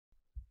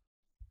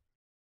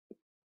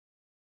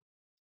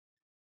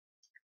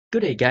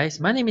Good day guys,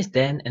 my name is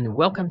Dan and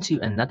welcome to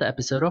another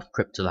episode of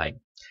Cryptolite.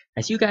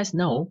 As you guys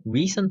know,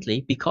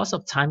 recently because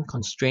of time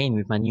constraint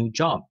with my new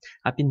job,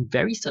 I've been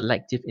very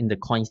selective in the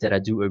coins that I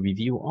do a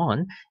review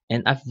on,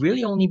 and I've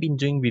really only been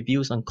doing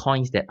reviews on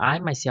coins that I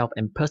myself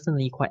am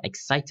personally quite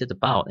excited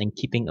about and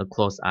keeping a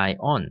close eye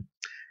on.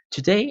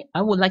 Today,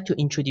 I would like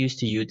to introduce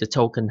to you the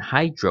token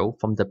Hydro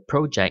from the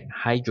project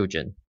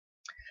Hydrogen.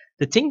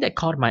 The thing that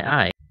caught my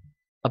eye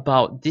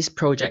about this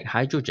project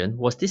Hydrogen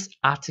was this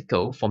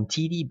article from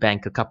TD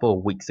Bank a couple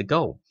of weeks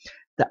ago.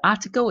 The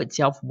article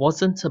itself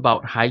wasn't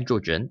about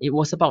hydrogen, it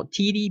was about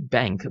TD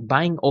Bank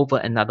buying over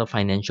another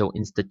financial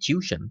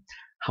institution.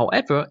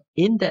 However,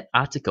 in that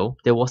article,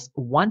 there was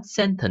one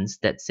sentence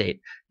that said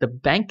the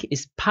bank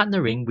is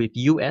partnering with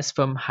US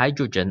firm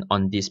Hydrogen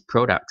on this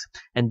product,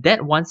 and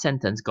that one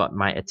sentence got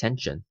my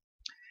attention.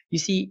 You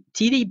see,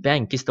 TD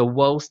Bank is the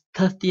world's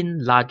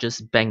 13th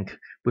largest bank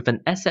with an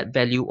asset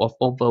value of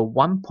over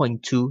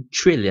 $1.2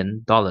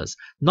 trillion.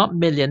 Not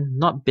million,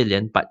 not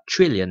billion, but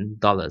trillion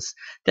dollars.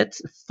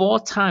 That's 4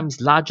 times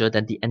larger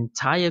than the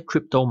entire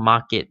crypto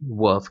market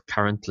worth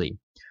currently.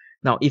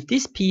 Now, if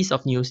this piece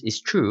of news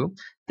is true,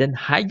 then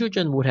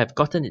Hydrogen would have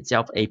gotten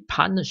itself a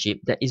partnership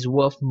that is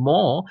worth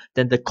more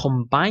than the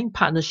combined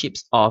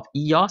partnerships of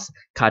EOS,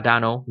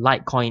 Cardano,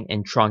 Litecoin,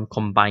 and Tron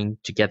combined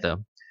together.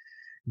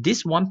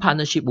 This one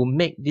partnership will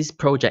make this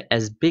project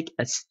as big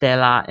as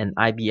Stellar and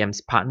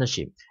IBM's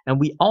partnership. And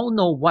we all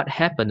know what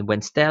happened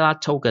when Stellar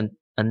Token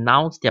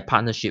announced their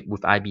partnership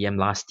with IBM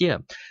last year.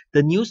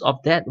 The news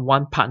of that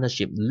one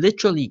partnership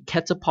literally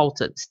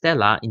catapulted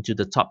Stellar into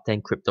the top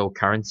 10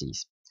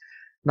 cryptocurrencies.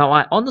 Now,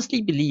 I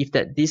honestly believe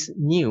that this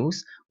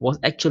news was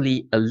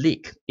actually a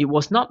leak. It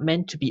was not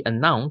meant to be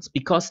announced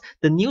because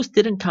the news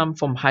didn't come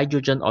from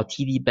Hydrogen or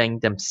TD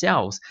Bank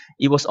themselves.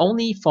 It was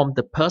only from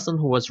the person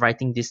who was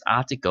writing this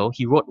article.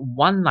 He wrote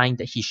one line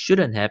that he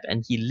shouldn't have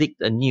and he leaked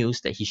a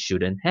news that he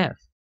shouldn't have.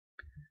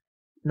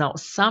 Now,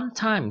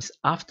 sometimes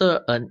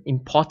after an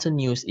important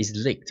news is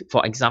leaked,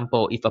 for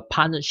example, if a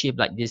partnership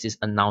like this is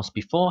announced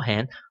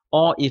beforehand,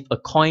 or if a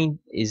coin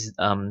is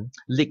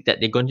leaked that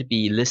they're going to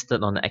be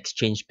listed on the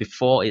exchange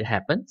before it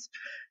happens,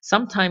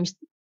 sometimes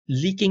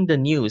leaking the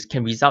news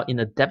can result in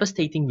a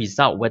devastating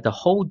result where the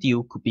whole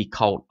deal could be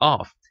called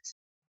off.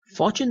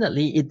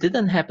 Fortunately, it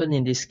didn't happen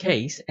in this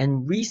case,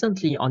 and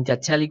recently on their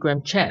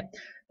Telegram chat,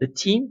 the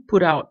team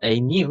put out a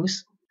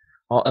news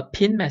or a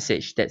pin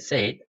message that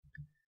said,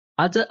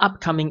 other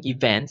upcoming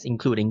events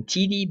including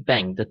TD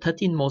Bank, the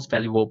 13th most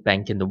valuable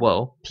bank in the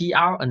world,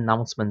 PR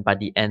announcement by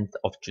the end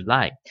of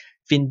July.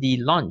 Findy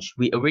launch,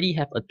 we already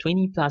have a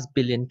 20 plus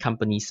billion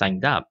company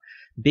signed up.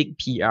 Big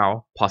PR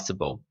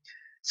possible.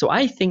 So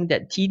I think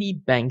that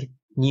TD Bank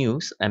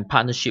news and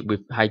partnership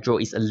with Hydro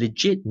is a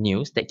legit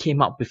news that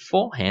came out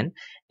beforehand,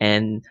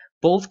 and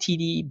both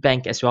TD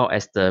Bank as well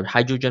as the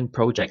Hydrogen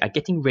project are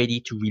getting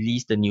ready to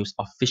release the news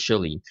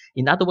officially.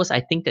 In other words,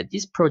 I think that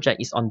this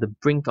project is on the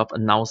brink of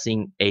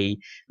announcing a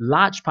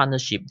large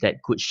partnership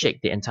that could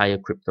shake the entire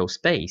crypto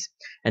space.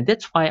 And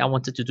that's why I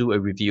wanted to do a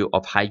review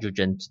of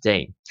Hydrogen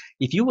today.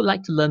 If you would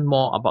like to learn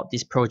more about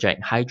this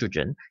project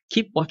Hydrogen,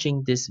 keep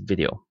watching this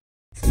video.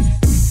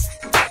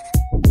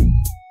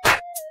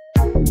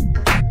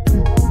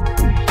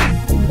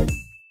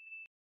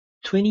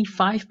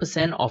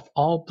 25% of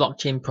all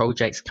blockchain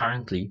projects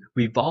currently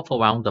revolve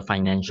around the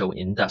financial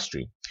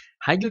industry.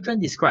 Hydrogen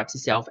describes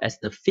itself as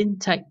the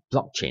Fintech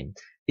blockchain.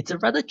 It's a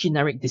rather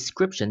generic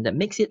description that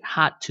makes it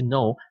hard to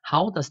know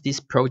how does this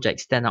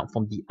project stand out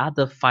from the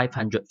other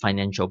 500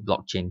 financial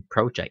blockchain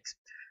projects.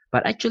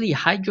 But actually,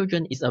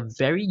 Hydrogen is a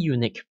very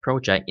unique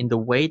project in the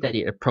way that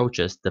it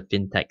approaches the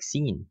Fintech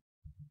scene.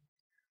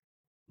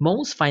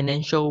 Most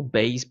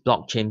financial-based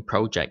blockchain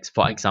projects,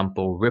 for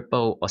example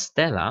Ripple or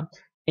Stellar,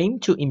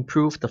 aim to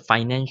improve the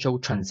financial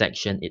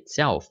transaction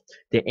itself.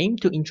 They aim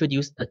to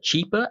introduce a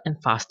cheaper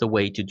and faster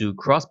way to do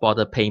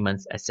cross-border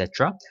payments,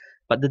 etc.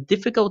 But the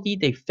difficulty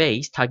they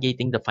face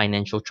targeting the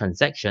financial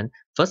transaction,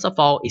 first of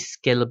all, is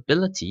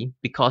scalability,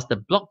 because the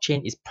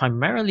blockchain is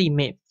primarily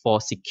made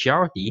for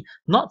security,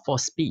 not for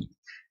speed.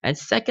 And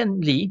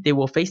secondly, they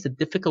will face the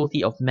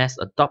difficulty of mass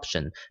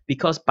adoption,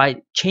 because by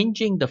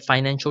changing the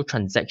financial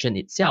transaction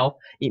itself,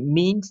 it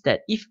means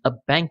that if a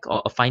bank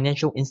or a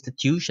financial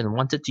institution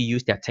wanted to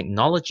use their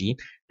technology,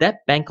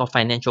 that bank or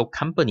financial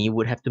company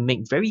would have to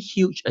make very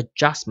huge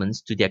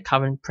adjustments to their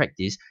current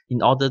practice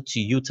in order to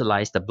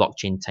utilize the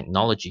blockchain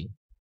technology.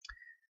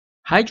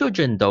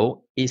 Hydrogen,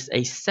 though, is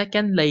a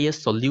second layer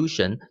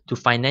solution to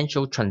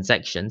financial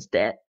transactions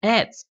that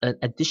adds an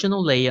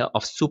additional layer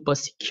of super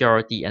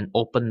security and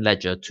open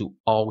ledger to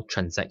all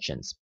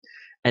transactions.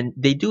 And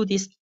they do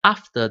this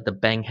after the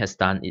bank has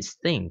done its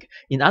thing.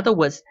 In other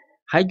words,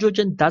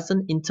 Hydrogen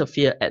doesn't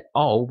interfere at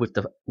all with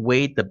the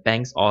way the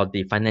banks or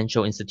the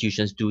financial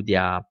institutions do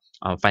their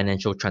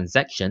financial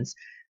transactions.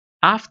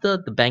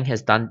 After the bank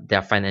has done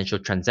their financial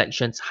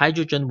transactions,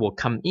 Hydrogen will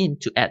come in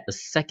to add a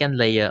second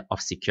layer of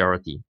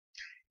security.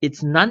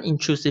 It's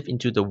non-intrusive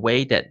into the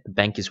way that the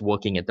bank is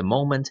working at the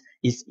moment.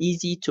 It's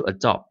easy to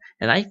adopt.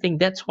 And I think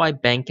that's why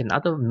bank and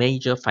other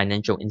major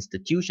financial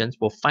institutions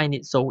will find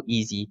it so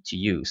easy to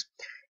use.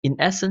 In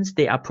essence,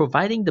 they are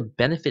providing the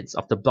benefits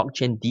of the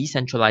blockchain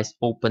decentralized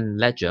open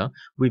ledger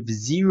with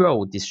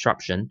zero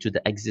disruption to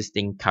the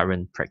existing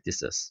current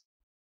practices.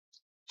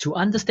 To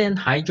understand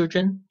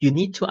hydrogen, you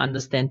need to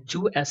understand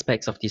two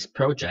aspects of this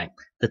project,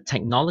 the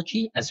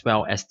technology as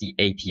well as the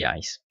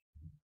APIs.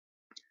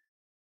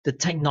 The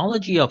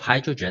technology of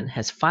hydrogen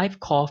has five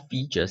core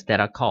features that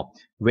are called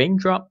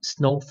raindrop,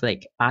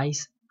 snowflake,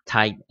 ice,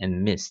 tide,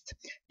 and mist.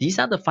 These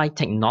are the five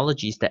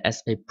technologies that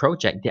as a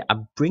project they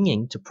are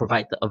bringing to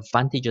provide the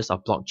advantages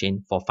of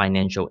blockchain for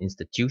financial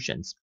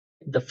institutions.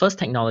 The first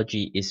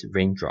technology is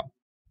raindrop.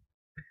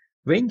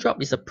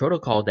 Raindrop is a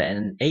protocol that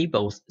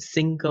enables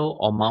single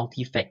or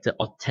multi-factor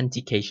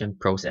authentication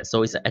process.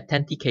 So it's an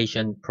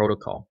authentication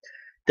protocol.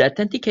 The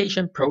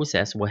authentication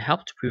process will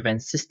help to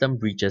prevent system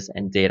breaches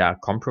and data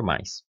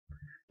compromise.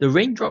 The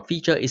raindrop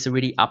feature is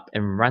already up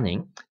and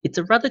running. It's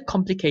a rather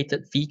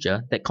complicated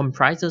feature that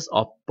comprises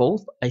of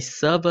both a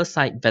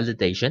server-side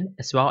validation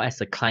as well as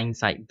a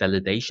client-side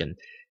validation.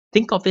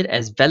 Think of it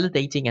as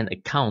validating an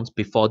account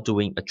before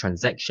doing a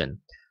transaction.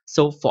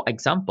 So for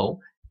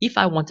example, if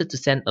I wanted to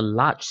send a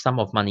large sum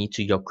of money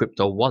to your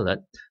crypto wallet,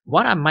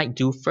 what I might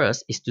do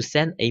first is to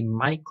send a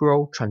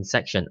micro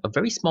transaction, a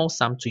very small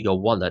sum to your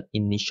wallet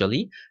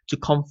initially to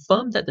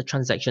confirm that the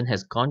transaction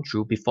has gone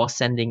through before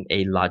sending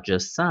a larger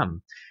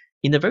sum.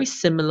 In a very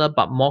similar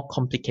but more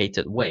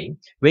complicated way,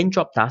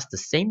 Raindrop does the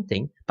same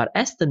thing, but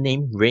as the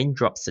name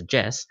Raindrop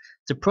suggests,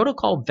 the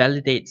protocol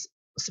validates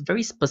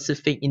very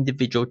specific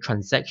individual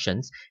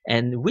transactions,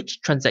 and which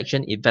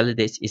transaction it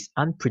validates is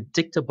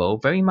unpredictable,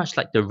 very much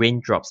like the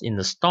raindrops in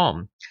the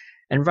storm.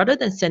 And rather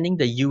than sending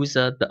the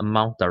user the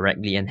amount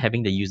directly and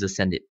having the user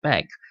send it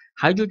back,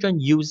 Hydrogen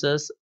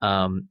uses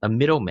a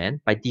middleman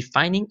by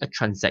defining a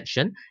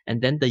transaction, and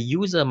then the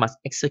user must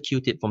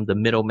execute it from the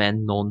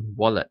middleman known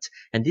wallet.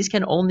 And this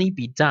can only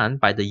be done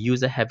by the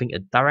user having a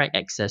direct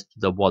access to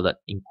the wallet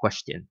in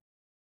question.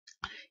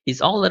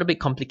 It's all a little bit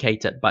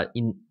complicated, but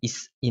in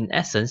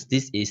essence,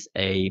 this is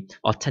a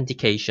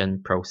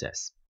authentication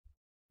process.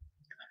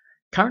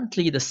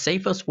 Currently, the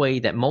safest way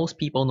that most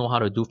people know how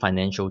to do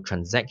financial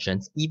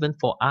transactions, even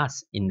for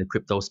us in the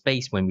crypto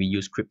space when we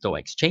use crypto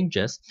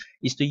exchanges,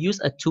 is to use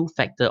a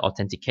two-factor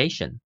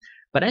authentication.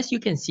 But as you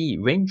can see,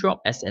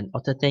 Raindrop as an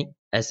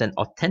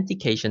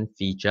authentication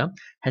feature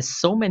has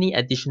so many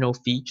additional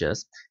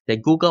features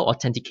that Google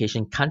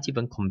Authentication can't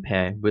even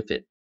compare with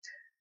it.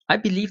 I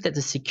believe that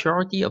the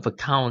security of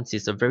accounts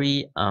is a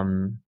very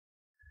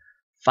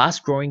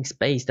fast-growing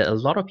space that a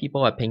lot of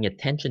people are paying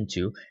attention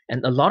to,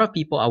 and a lot of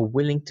people are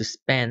willing to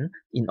spend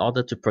in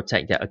order to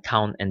protect their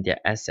account and their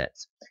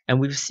assets. And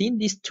we've seen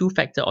this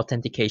two-factor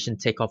authentication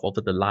take off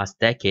over the last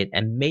decade,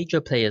 and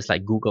major players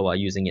like Google are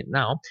using it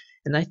now.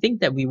 And I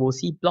think that we will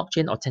see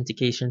blockchain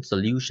authentication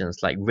solutions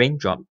like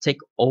Raindrop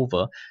take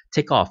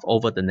off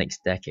over the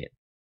next decade.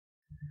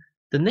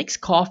 The next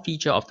core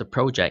feature of the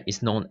project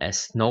is known as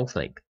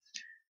Snowflake.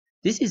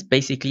 This is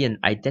basically an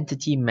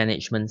identity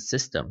management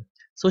system.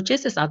 So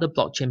just as other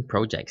blockchain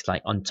projects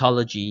like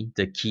Ontology,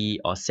 The Key,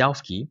 or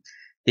Self-Key,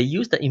 they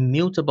use the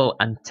immutable,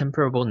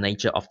 untemperable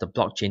nature of the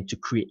blockchain to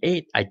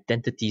create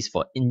identities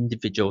for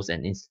individuals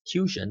and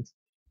institutions.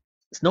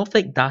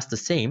 Snowflake does the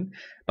same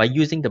by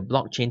using the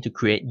blockchain to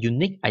create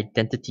unique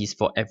identities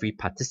for every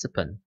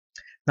participant.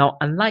 Now,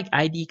 unlike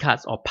ID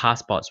cards or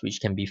passports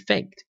which can be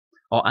faked,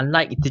 or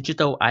unlike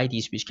digital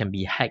IDs which can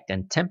be hacked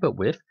and tampered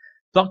with,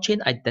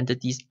 blockchain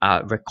identities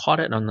are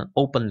recorded on an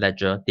open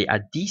ledger. They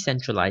are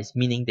decentralized,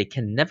 meaning they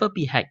can never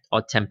be hacked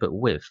or tampered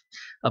with.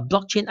 A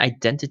blockchain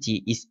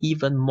identity is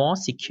even more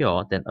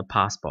secure than a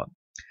passport.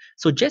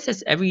 So just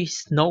as every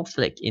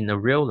snowflake in a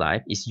real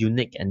life is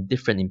unique and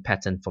different in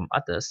pattern from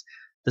others,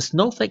 the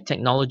Snowflake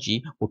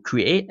technology will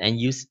create and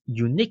use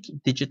unique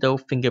digital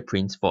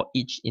fingerprints for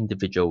each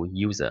individual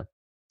user.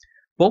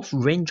 Both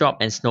Raindrop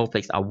and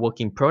Snowflakes are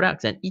working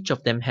products, and each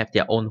of them have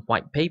their own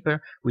white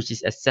paper, which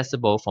is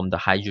accessible from the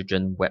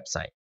Hydrogen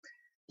website.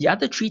 The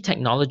other three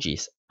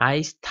technologies,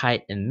 ICE,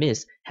 Tide, and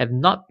Mist, have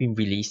not been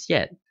released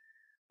yet.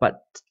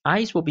 But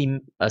ICE will be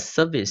a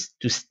service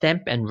to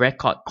stamp and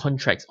record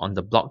contracts on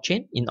the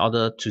blockchain in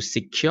order to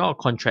secure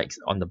contracts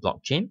on the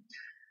blockchain.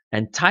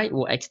 And Tide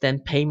will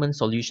extend payment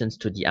solutions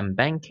to the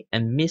unbanked,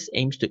 and Mist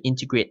aims to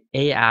integrate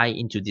AI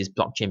into this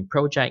blockchain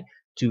project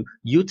to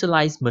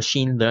utilize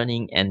machine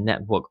learning and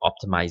network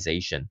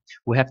optimization.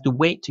 We have to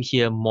wait to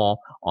hear more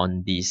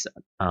on these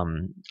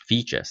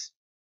features.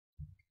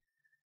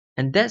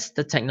 And that's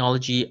the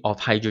technology of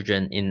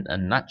hydrogen in a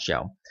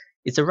nutshell.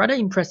 It's a rather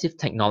impressive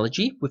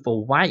technology with a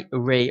wide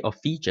array of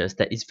features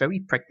that is very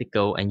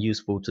practical and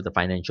useful to the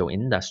financial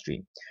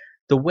industry.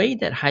 The way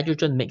that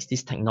hydrogen makes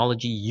this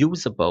technology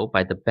usable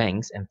by the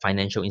banks and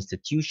financial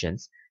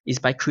institutions is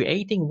by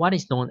creating what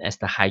is known as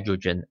the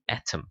hydrogen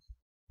atom.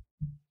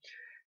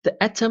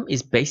 The atom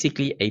is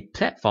basically a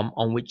platform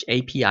on which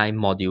API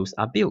modules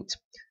are built.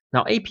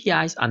 Now,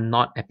 APIs are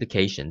not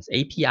applications.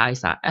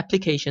 APIs are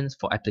applications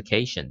for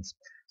applications.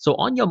 So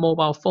on your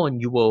mobile phone,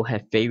 you will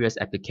have various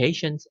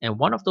applications, and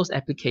one of those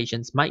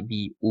applications might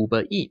be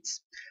Uber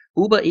Eats.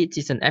 Uber Eats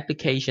is an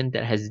application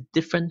that has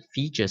different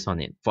features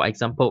on it. For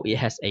example, it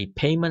has a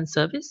payment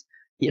service,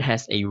 it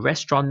has a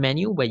restaurant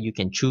menu where you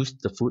can choose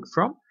the food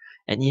from,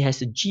 and it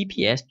has a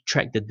GPS to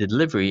track the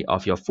delivery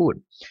of your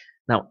food.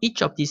 Now,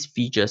 each of these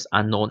features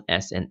are known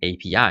as an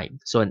API.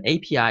 So an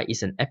API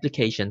is an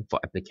application for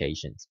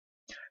applications.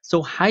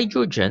 So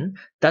Hydrogen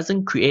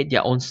doesn't create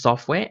their own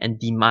software and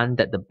demand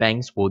that the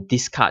banks will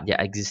discard their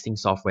existing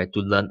software to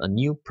learn a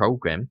new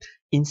program.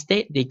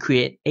 Instead, they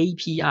create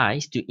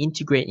APIs to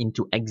integrate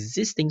into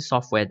existing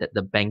software that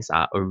the banks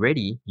are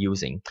already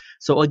using.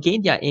 So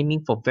again, they are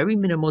aiming for very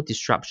minimal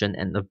disruption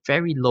and a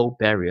very low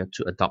barrier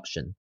to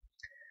adoption.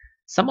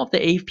 Some of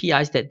the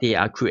APIs that they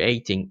are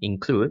creating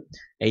include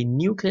a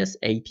Nucleus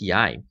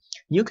API.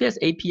 Nucleus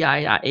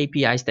API are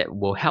APIs that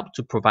will help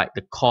to provide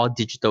the core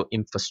digital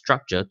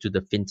infrastructure to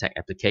the fintech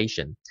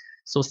application.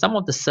 So some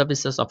of the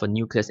services of a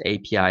Nucleus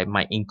API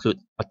might include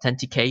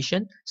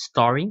authentication,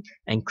 storing,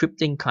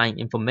 encrypting client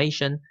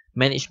information,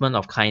 management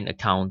of client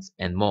accounts,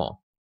 and more.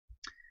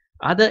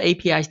 Other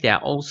APIs they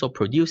are also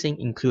producing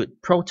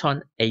include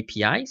Proton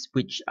APIs,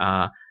 which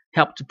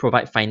help to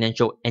provide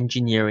financial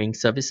engineering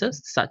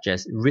services such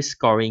as risk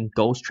scoring,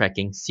 ghost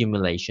tracking,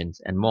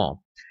 simulations, and more.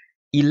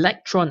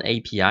 Electron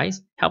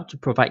APIs help to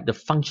provide the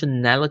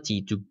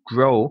functionality to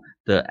grow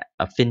the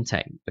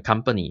fintech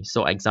company.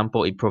 So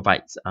example, it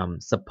provides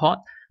support,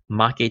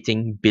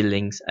 marketing,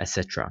 billings,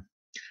 etc.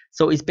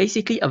 So it's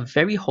basically a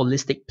very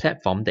holistic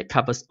platform that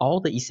covers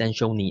all the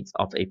essential needs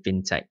of a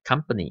fintech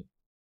company.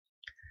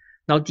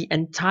 Now, the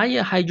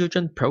entire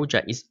Hydrogen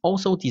project is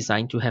also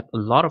designed to have a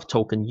lot of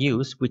token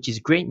use, which is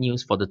great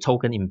news for the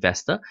token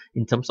investor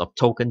in terms of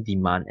token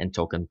demand and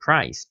token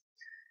price.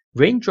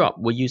 Raindrop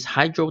will use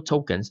Hydro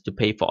tokens to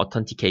pay for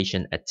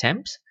authentication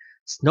attempts.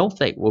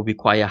 Snowflake will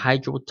require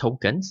Hydro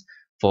tokens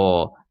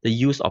for the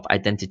use of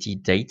identity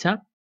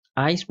data.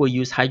 ICE will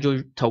use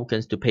Hydro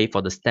tokens to pay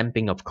for the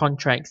stamping of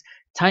contracts.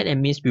 Tide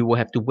and Mist, we will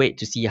have to wait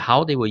to see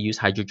how they will use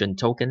Hydrogen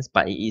tokens,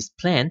 but it is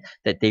planned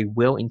that they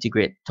will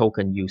integrate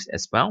token use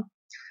as well.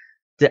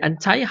 The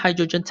entire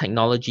Hydrogen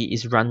technology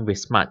is run with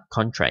smart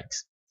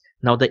contracts.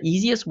 Now, the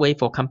easiest way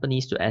for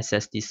companies to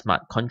access these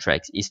smart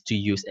contracts is to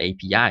use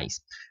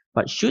APIs.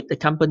 But should the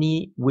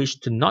company wish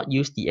to not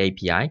use the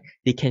API,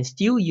 they can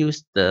still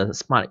use the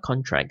smart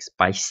contracts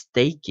by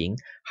staking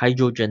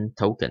Hydrogen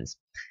tokens.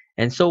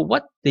 And so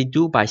what they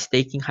do by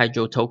staking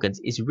Hydro tokens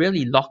is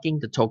really locking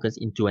the tokens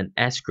into an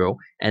escrow,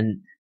 and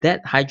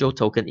that Hydro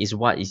token is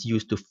what is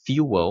used to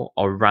fuel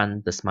or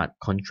run the smart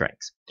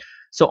contracts.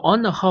 So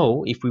on the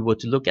whole, if we were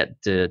to look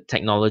at the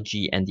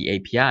technology and the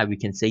API, we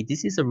can say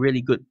this is a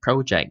really good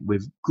project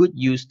with good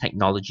use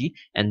technology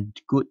and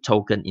good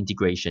token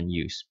integration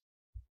use.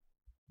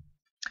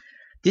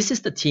 This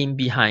is the team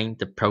behind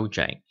the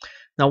project.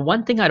 Now,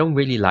 one thing I don't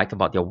really like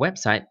about their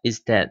website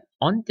is that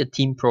on the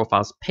team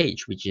profiles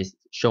page, which is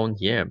shown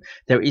here,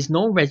 there is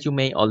no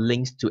resume or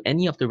links to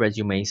any of the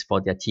resumes for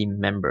their team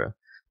member.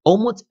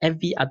 Almost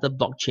every other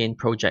blockchain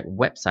project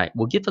website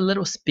will give a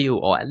little spiel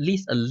or at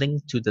least a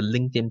link to the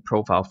LinkedIn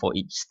profile for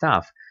each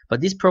staff,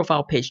 but this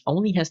profile page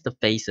only has the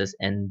faces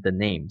and the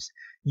names.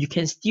 You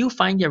can still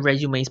find their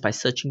resumes by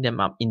searching them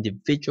up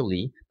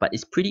individually, but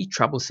it's pretty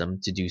troublesome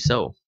to do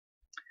so.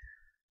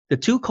 The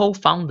two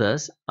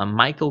co-founders,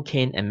 Michael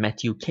Kane and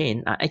Matthew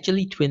Kane, are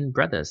actually twin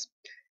brothers.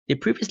 They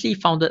previously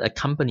founded a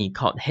company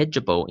called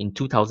Hedgeable in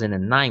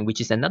 2009,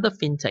 which is another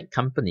fintech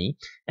company,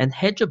 and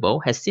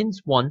Hedgeable has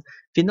since won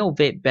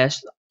Finovate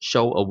Best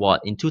Show Award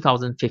in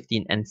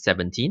 2015 and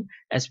 17,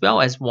 as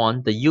well as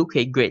won the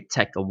UK Great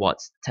Tech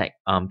Awards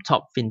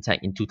Top Fintech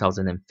in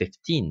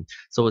 2015.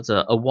 So it's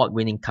an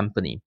award-winning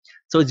company.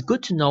 So it's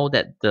good to know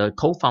that the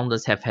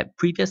co-founders have had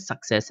previous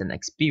success and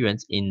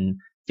experience in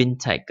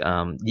fintech,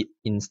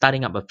 in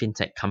starting up a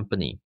fintech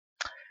company.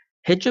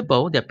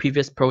 Hedgeable, their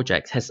previous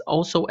project, has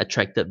also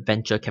attracted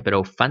venture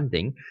capital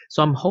funding,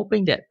 so I'm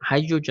hoping that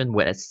Hydrogen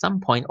will at some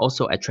point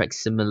also attract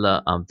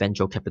similar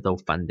venture capital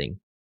funding.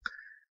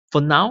 For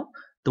now,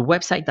 the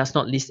website does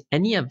not list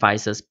any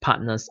advisors,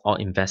 partners, or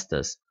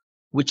investors,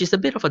 which is a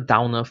bit of a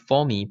downer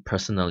for me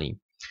personally.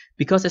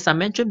 Because as I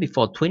mentioned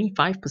before,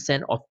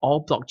 25% of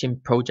all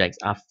blockchain projects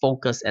are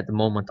focused at the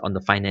moment on the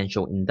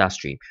financial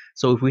industry.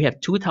 So if we have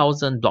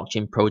 2,000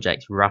 blockchain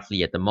projects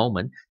roughly at the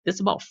moment, there's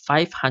about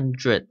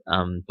 500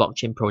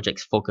 blockchain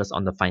projects focused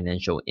on the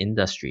financial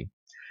industry.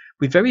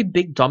 With very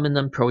big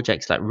dominant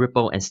projects like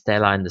Ripple and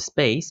Stellar in the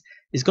space,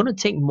 it's going to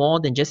take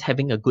more than just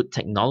having a good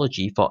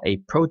technology for a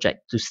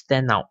project to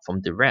stand out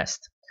from the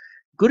rest.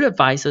 Good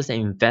advisors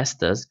and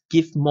investors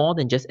give more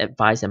than just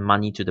advice and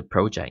money to the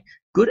project.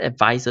 Good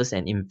advisors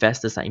and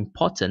investors are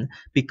important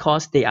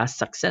because they are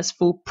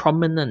successful,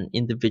 prominent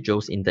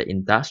individuals in the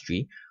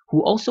industry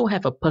who also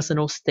have a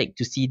personal stake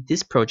to see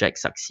this project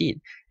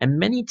succeed. And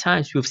many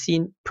times we've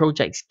seen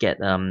projects get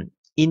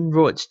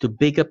inroads to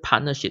bigger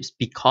partnerships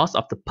because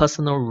of the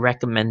personal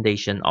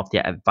recommendation of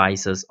their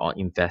advisors or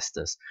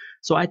investors.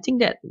 So I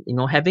think that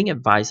having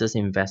advisors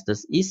and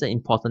investors is an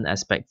important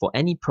aspect for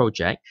any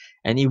project,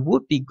 and it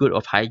would be good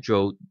of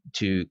Hydro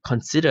to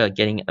consider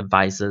getting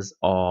advisors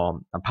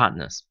or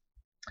partners.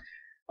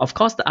 Of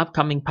course, the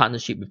upcoming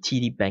partnership with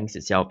TD Banks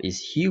itself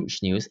is huge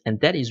news, and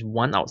that is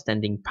one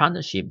outstanding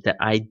partnership that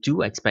I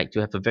do expect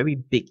to have a very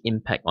big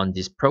impact on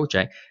this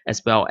project,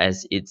 as well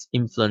as its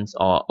influence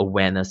or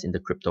awareness in the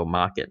crypto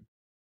market.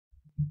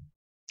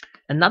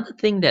 Another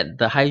thing that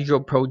the Hydro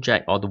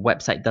project or the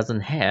website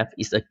doesn't have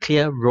is a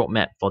clear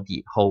roadmap for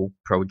the whole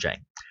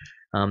project.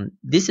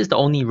 This is the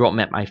only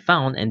roadmap I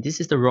found, and this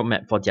is the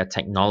roadmap for their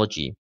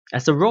technology.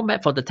 As a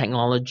roadmap for the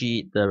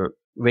technology, the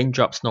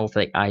raindrop,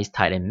 snowflake, ice,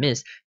 tide, and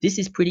mist, this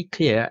is pretty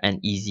clear and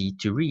easy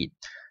to read.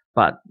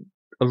 But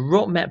a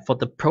roadmap for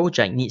the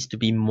project needs to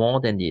be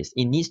more than this.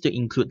 It needs to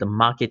include the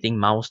marketing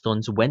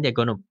milestones, when they're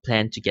going to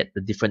plan to get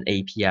the different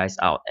APIs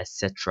out,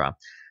 etc.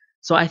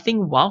 So I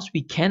think whilst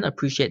we can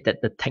appreciate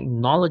that the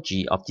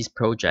technology of this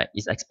project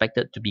is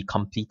expected to be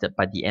completed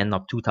by the end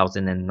of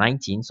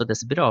 2019, so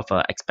there's a bit of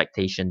an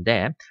expectation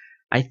there,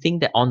 I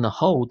think that on the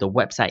whole, the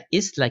website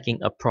is lacking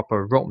a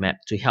proper roadmap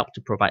to help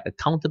to provide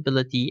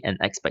accountability and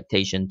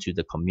expectation to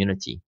the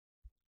community.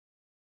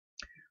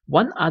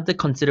 One other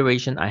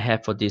consideration I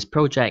have for this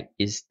project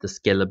is the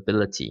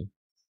scalability.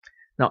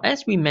 Now,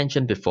 as we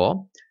mentioned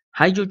before,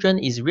 Hydrogen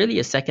is really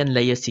a second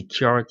layer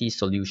security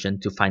solution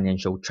to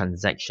financial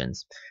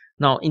transactions.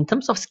 Now, in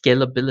terms of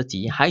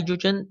scalability,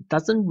 Hydrogen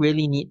doesn't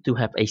really need to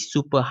have a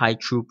super high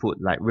throughput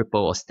like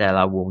Ripple or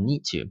Stellar will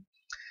need to.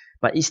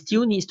 But it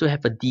still needs to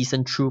have a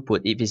decent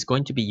throughput if it's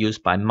going to be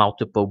used by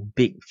multiple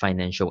big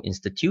financial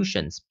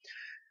institutions.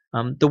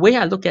 The way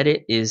I look at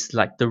it is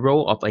like the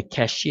role of a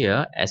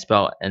cashier as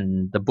well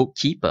and the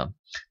bookkeeper.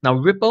 Now,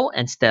 Ripple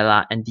and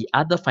Stellar and the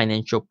other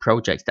financial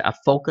projects that are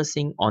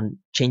focusing on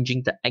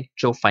changing the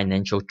actual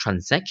financial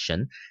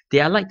transaction,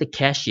 they are like the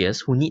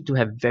cashiers who need to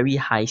have very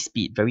high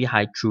speed, very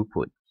high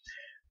throughput.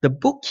 The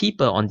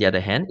bookkeeper, on the other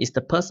hand, is the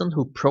person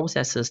who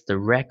processes the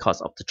records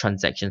of the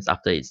transactions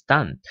after it's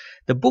done.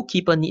 The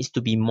bookkeeper needs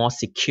to be more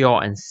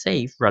secure and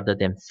safe rather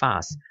than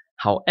fast.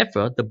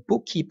 However, the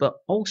bookkeeper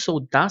also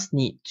does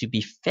need to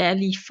be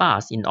fairly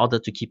fast in order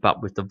to keep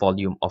up with the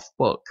volume of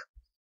work.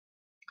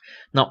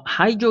 Now,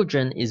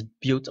 Hydrogen is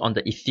built on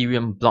the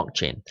Ethereum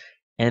blockchain.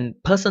 And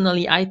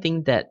personally, I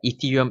think that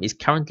Ethereum is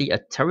currently a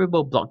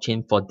terrible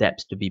blockchain for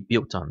dApps to be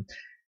built on.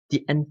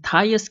 The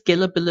entire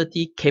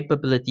scalability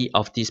capability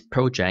of this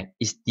project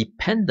is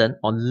dependent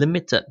or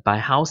limited by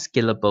how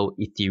scalable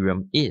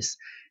Ethereum is.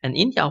 And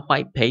in their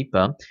white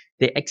paper,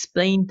 they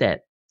explain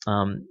that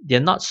they're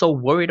not so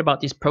worried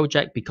about this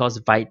project because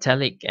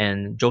Vitalik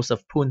and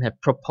Joseph Poon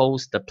have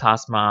proposed the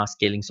plasma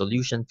scaling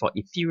solution for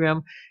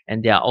Ethereum,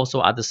 and there are also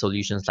other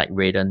solutions like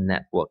Raiden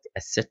Network,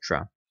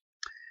 etc.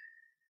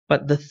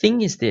 But the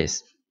thing is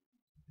this: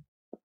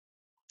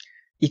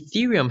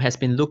 Ethereum has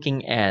been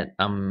looking at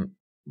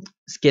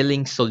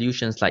scaling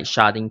solutions like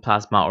sharding,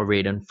 plasma, or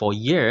Raiden for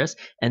years,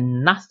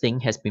 and nothing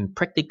has been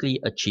practically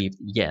achieved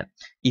yet.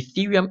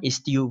 Ethereum is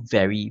still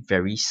very,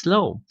 very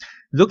slow.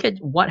 Look at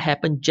what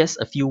happened just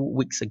a few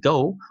weeks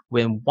ago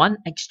when one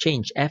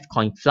exchange,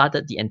 Fcoin,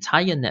 flooded the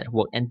entire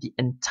network and the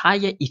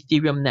entire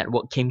Ethereum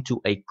network came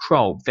to a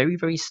crawl, very,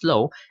 very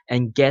slow,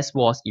 and gas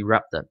wars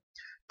erupted.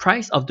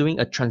 Price of doing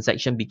a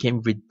transaction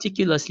became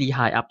ridiculously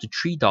high, up to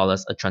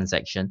 $3 a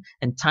transaction,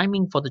 and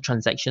timing for the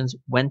transactions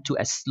went to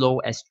as slow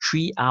as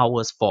 3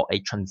 hours for a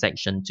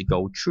transaction to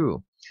go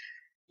through.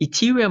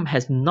 Ethereum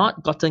has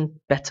not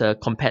gotten better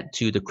compared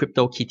to the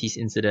CryptoKitties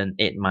incident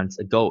 8 months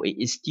ago. It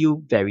is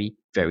still very,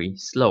 very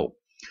slow.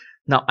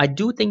 Now, I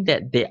do think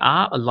that there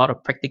are a lot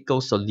of practical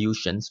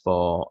solutions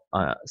for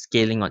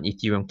scaling on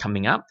Ethereum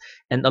coming up,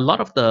 and a lot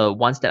of the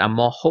ones that I'm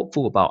more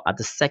hopeful about are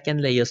the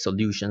second layer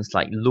solutions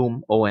like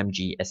Loom,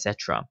 OMG,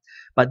 etc.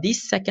 But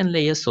these second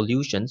layer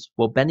solutions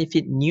will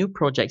benefit new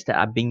projects that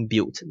are being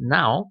built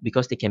now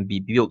because they can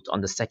be built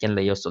on the second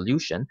layer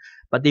solution,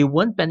 but they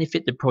won't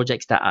benefit the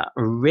projects that are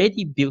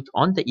already built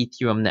on the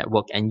Ethereum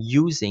network and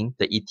using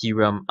the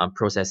Ethereum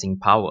processing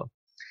power.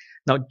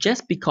 Now,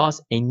 just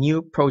because a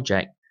new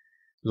project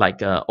like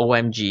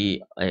OMG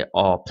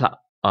or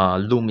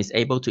Loom is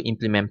able to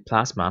implement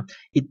Plasma,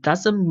 it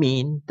doesn't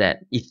mean that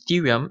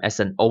Ethereum as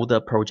an older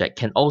project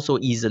can also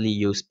easily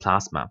use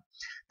Plasma.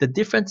 The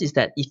difference is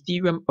that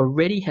Ethereum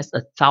already has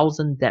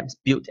 1,000 dApps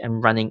built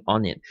and running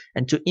on it.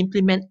 And to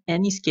implement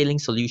any scaling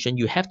solution,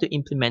 you have to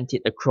implement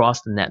it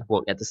across the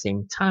network at the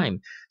same time.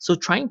 So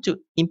trying to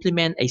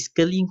implement a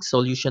scaling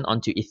solution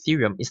onto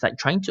Ethereum is like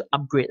trying to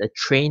upgrade a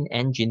train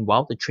engine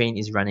while the train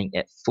is running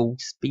at full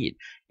speed.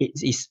 It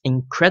is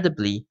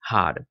incredibly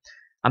hard.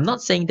 I'm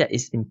not saying that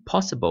it's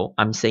impossible.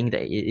 I'm saying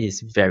that it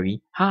is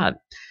very hard.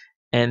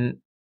 And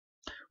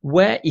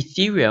where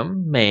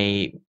Ethereum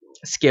may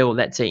scale,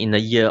 let's say in a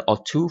year or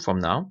two from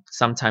now,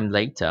 sometime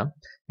later,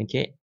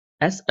 okay,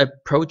 as a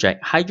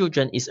project,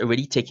 Hydrogen is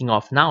already taking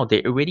off now.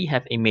 They already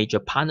have a major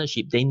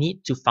partnership. They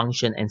need to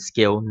function and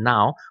scale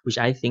now, which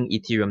I think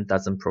Ethereum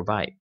doesn't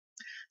provide.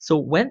 So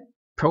when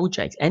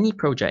projects, any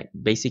project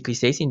basically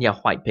says in their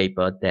white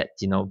paper that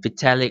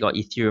Vitalik or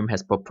Ethereum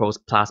has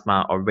proposed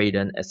Plasma or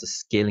Raiden as a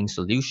scaling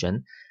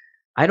solution,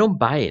 I don't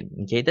buy it.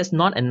 Okay, that's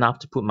not enough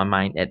to put my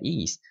mind at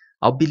ease.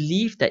 I'll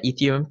believe that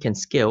Ethereum can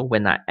scale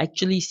when I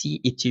actually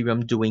see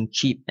Ethereum doing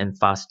cheap and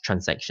fast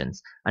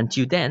transactions.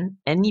 Until then,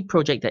 any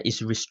project that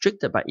is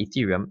restricted by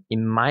Ethereum,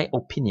 in my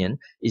opinion,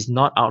 is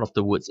not out of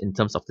the woods in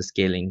terms of the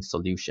scaling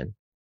solution.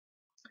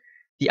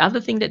 The other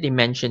thing that they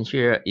mention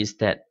here is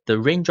that the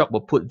raindrop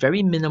will put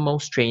very minimal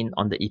strain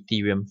on the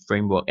Ethereum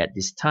framework at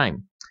this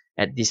time.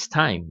 At this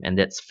time, and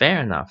that's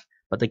fair enough.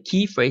 But the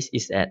key phrase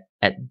is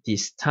at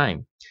this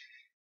time.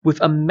 With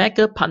a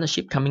mega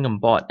partnership coming on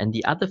board and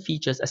the other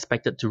features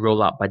expected to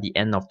roll out by the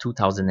end of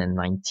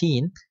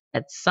 2019,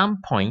 at some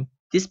point,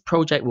 this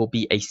project will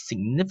be a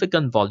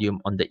significant volume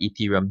on the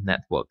Ethereum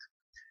network.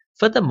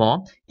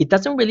 Furthermore, it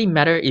doesn't really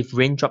matter if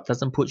Raindrop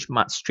doesn't put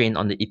much strain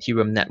on the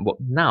Ethereum network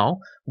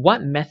now.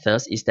 What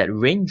matters is that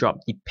Raindrop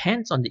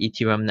depends on the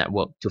Ethereum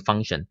network to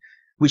function,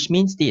 which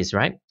means this,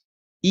 right?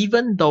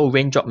 Even though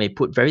Raindrop may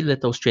put very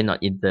little strain on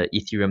the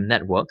Ethereum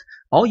network,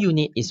 all you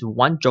need is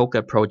one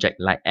Joker project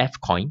like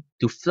Fcoin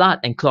to flood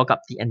and clog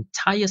up the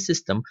entire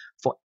system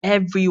for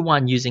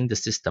everyone using the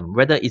system,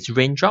 whether it's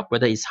Raindrop,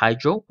 whether it's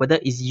Hydro, whether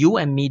it's you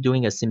and me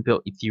doing a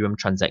simple Ethereum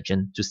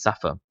transaction to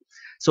suffer.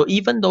 So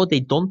even though they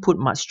don't put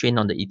much strain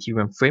on the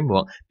Ethereum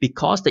framework,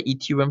 because the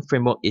Ethereum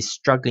framework is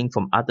struggling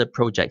from other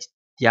projects,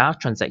 their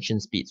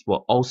transaction speeds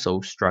will also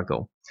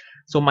struggle.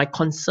 So my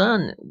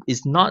concern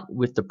is not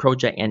with the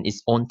project and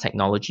its own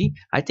technology.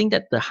 I think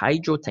that the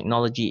Hydro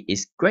technology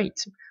is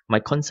great. My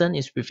concern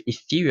is with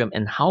Ethereum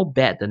and how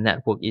bad the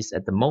network is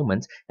at the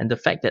moment, and the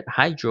fact that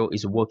Hydro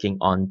is working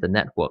on the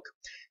network.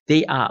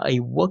 They are a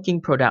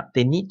working product.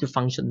 They need to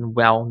function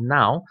well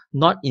now,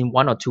 not in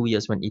 1 or 2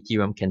 years when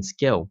Ethereum can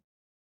scale.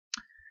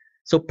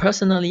 So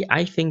personally,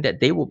 I think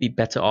that they would be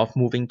better off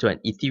moving to an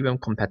Ethereum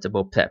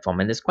compatible platform,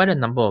 and there's quite a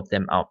number of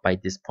them out by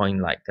this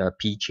point, like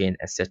P-Chain,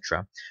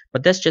 etc.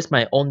 But that's just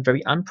my own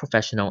very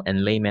unprofessional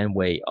and layman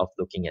way of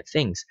looking at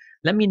things.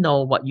 Let me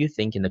know what you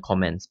think in the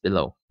comments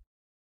below.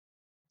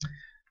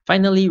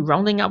 Finally,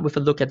 rounding up with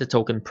a look at the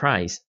token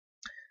price.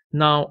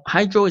 Now,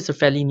 Hydro is a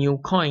fairly new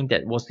coin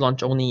that was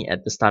launched only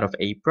at the start of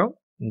April.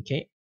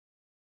 Okay,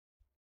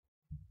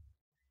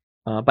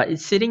 but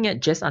it's sitting at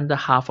just under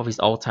half of its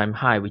all-time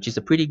high, which is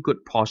a pretty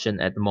good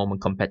portion at the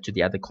moment compared to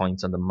the other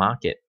coins on the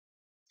market.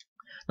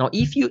 Now,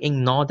 if you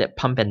ignore that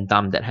pump and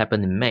dump that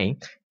happened in May,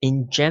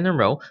 in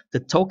general, the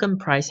token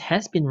price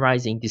has been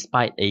rising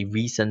despite a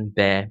recent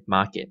bear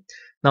market.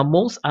 Now,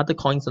 most other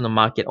coins on the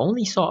market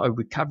only saw a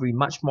recovery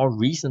much more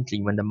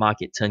recently when the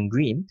market turned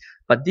green,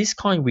 but this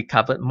coin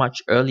recovered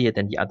much earlier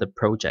than the other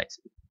projects.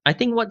 I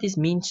think what this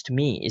means to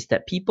me is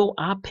that people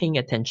are paying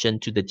attention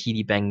to the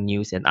TD Bank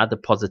news and other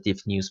positive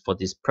news for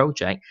this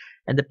project,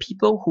 and the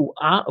people who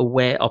are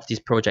aware of this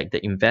project,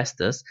 the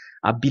investors,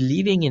 are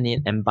believing in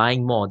it and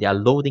buying more. They are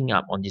loading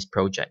up on this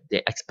project.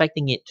 They're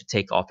expecting it to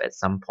take off at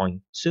some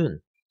point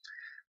soon.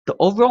 The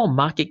overall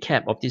market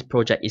cap of this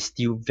project is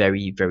still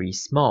very, very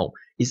small.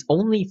 It's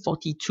only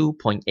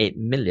 42.8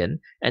 million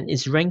and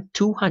is ranked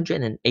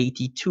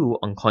 282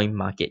 on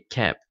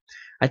CoinMarketCap.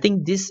 I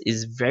think this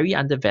is very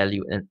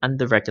undervalued and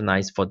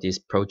under-recognized for this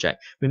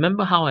project.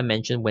 Remember how I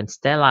mentioned when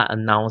Stellar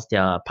announced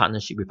their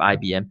partnership with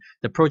IBM,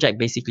 the project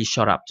basically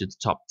shot up to the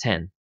top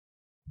 10.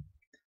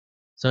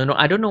 So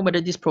I don't know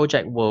whether this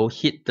project will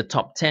hit the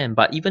top 10,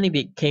 but even if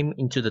it came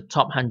into the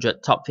top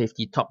 100, top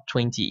 50, top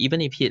 20, even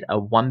if it hit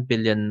a $1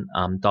 billion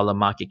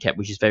market cap,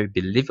 which is very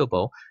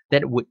believable,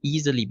 that would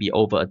easily be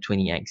over a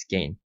 20x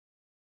gain.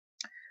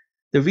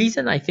 The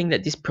reason I think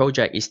that this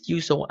project is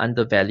still so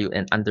undervalued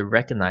and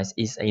under-recognized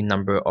is a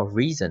number of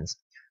reasons.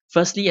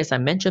 Firstly, as I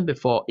mentioned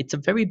before, it's a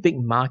very big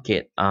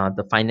market,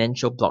 the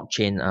financial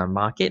blockchain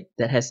market,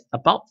 that has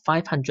about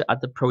 500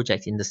 other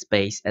projects in the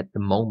space at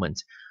the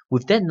moment.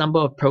 With that number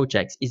of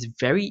projects, it's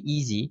very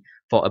easy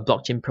for a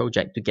blockchain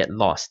project to get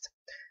lost.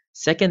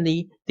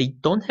 Secondly, they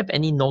don't have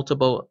any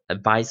notable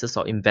advisors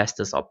or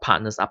investors or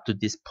partners up to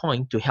this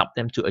point to help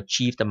them to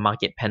achieve the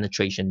market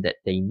penetration that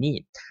they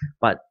need.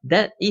 But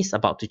that is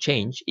about to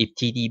change if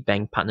TD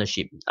Bank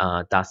partnership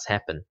does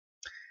happen.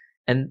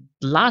 And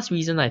the last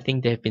reason I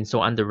think they've been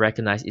so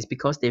under-recognized is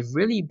because they've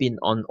really been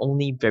on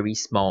only very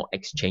small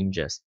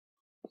exchanges.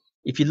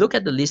 If you look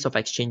at the list of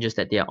exchanges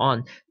that they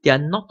are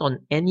not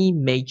on any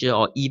major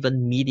or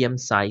even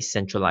medium-sized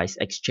centralized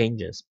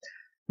exchanges.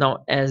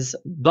 Now, as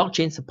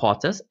blockchain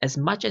supporters, as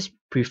much as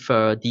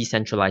prefer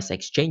decentralized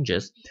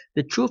exchanges,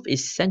 the truth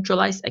is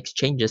centralized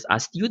exchanges are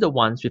still the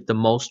ones with the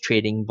most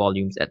trading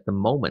volumes at the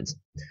moment.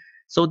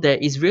 So there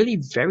is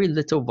really very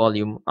little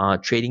volume,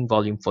 trading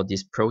volume for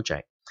this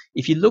project.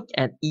 If you look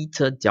at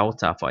Ether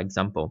Delta, for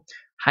example,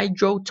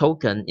 Hydro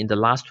token in the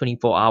last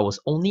 24 hours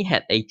only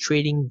had a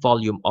trading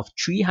volume of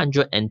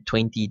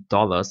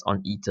 $320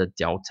 on Ether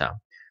Delta.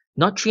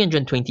 Not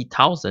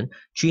 320,000,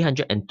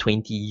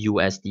 320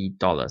 USD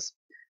dollars.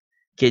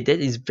 Okay, that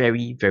is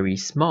very, very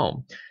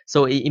small.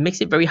 So it makes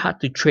it very hard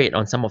to trade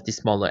on some of the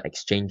smaller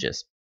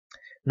exchanges.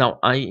 Now,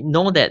 I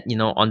know that,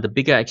 on the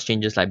bigger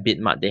exchanges like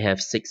Bitmart, they have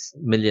 $6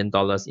 million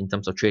in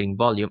terms of trading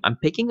volume. I'm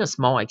picking a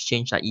small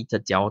exchange like Ether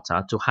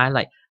Delta to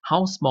highlight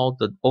how small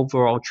the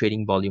overall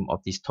trading volume of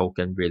this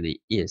token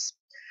really is.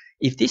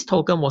 If this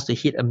token was to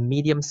hit a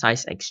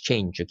medium-sized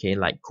exchange, okay,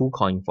 like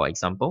KuCoin for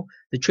example,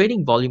 the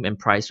trading volume and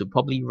price would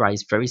probably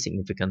rise very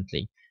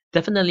significantly.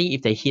 Definitely,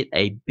 if they hit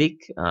a big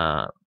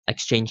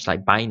exchange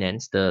like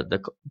Binance,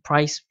 the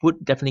price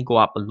would definitely go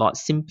up a lot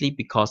simply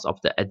because of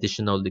the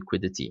additional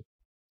liquidity.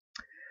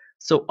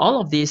 So all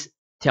of this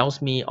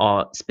tells me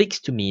or speaks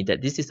to me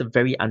that this is a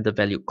very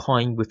undervalued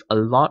coin with a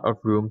lot of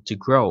room to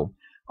grow.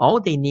 All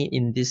they need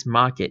in this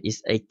market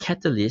is a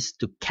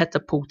catalyst to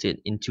catapult it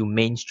into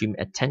mainstream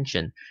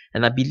attention.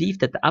 And I believe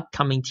that the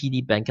upcoming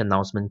TD Bank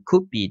announcement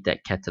could be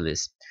that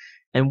catalyst.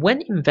 And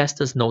when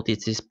investors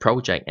notice this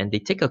project and they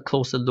take a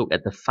closer look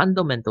at the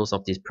fundamentals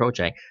of this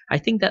project, I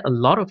think that a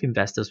lot of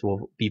investors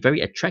will be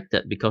very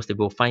attracted because they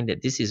will find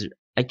that this is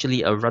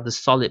actually a rather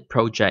solid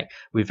project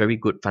with very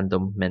good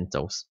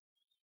fundamentals.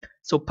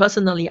 So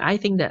personally, I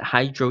think that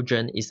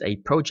hydrogen is a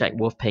project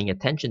worth paying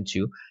attention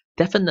to,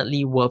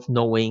 definitely worth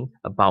knowing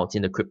about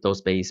in the crypto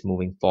space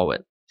moving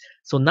forward.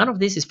 So none of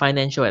this is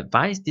financial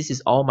advice. This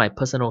is all my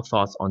personal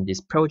thoughts on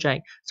this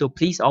project. So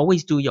please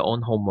always do your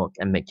own homework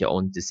and make your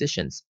own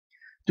decisions.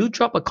 Do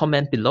drop a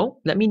comment below.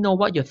 Let me know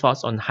what your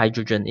thoughts on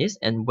hydrogen is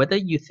and whether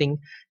you think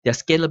their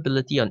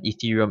scalability on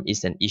Ethereum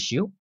is an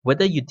issue,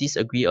 whether you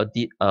disagree or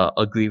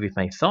agree with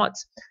my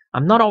thoughts.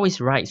 I'm not always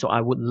right, so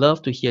I would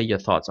love to hear your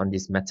thoughts on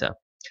this matter.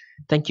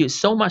 Thank you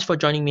so much for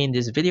joining me in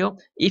this video.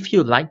 If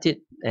you liked it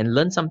and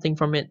learned something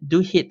from it, do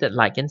hit that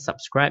like and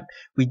subscribe.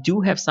 We do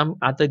have some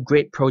other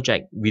great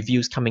project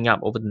reviews coming up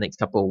over the next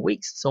couple of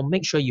weeks, so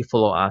make sure you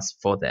follow us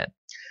for that.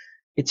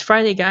 It's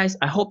Friday, guys.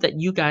 I hope that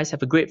you guys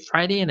have a great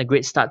Friday and a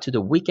great start to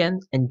the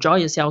weekend. Enjoy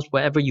yourselves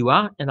wherever you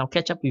are, and I'll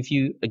catch up with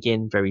you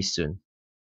again very soon.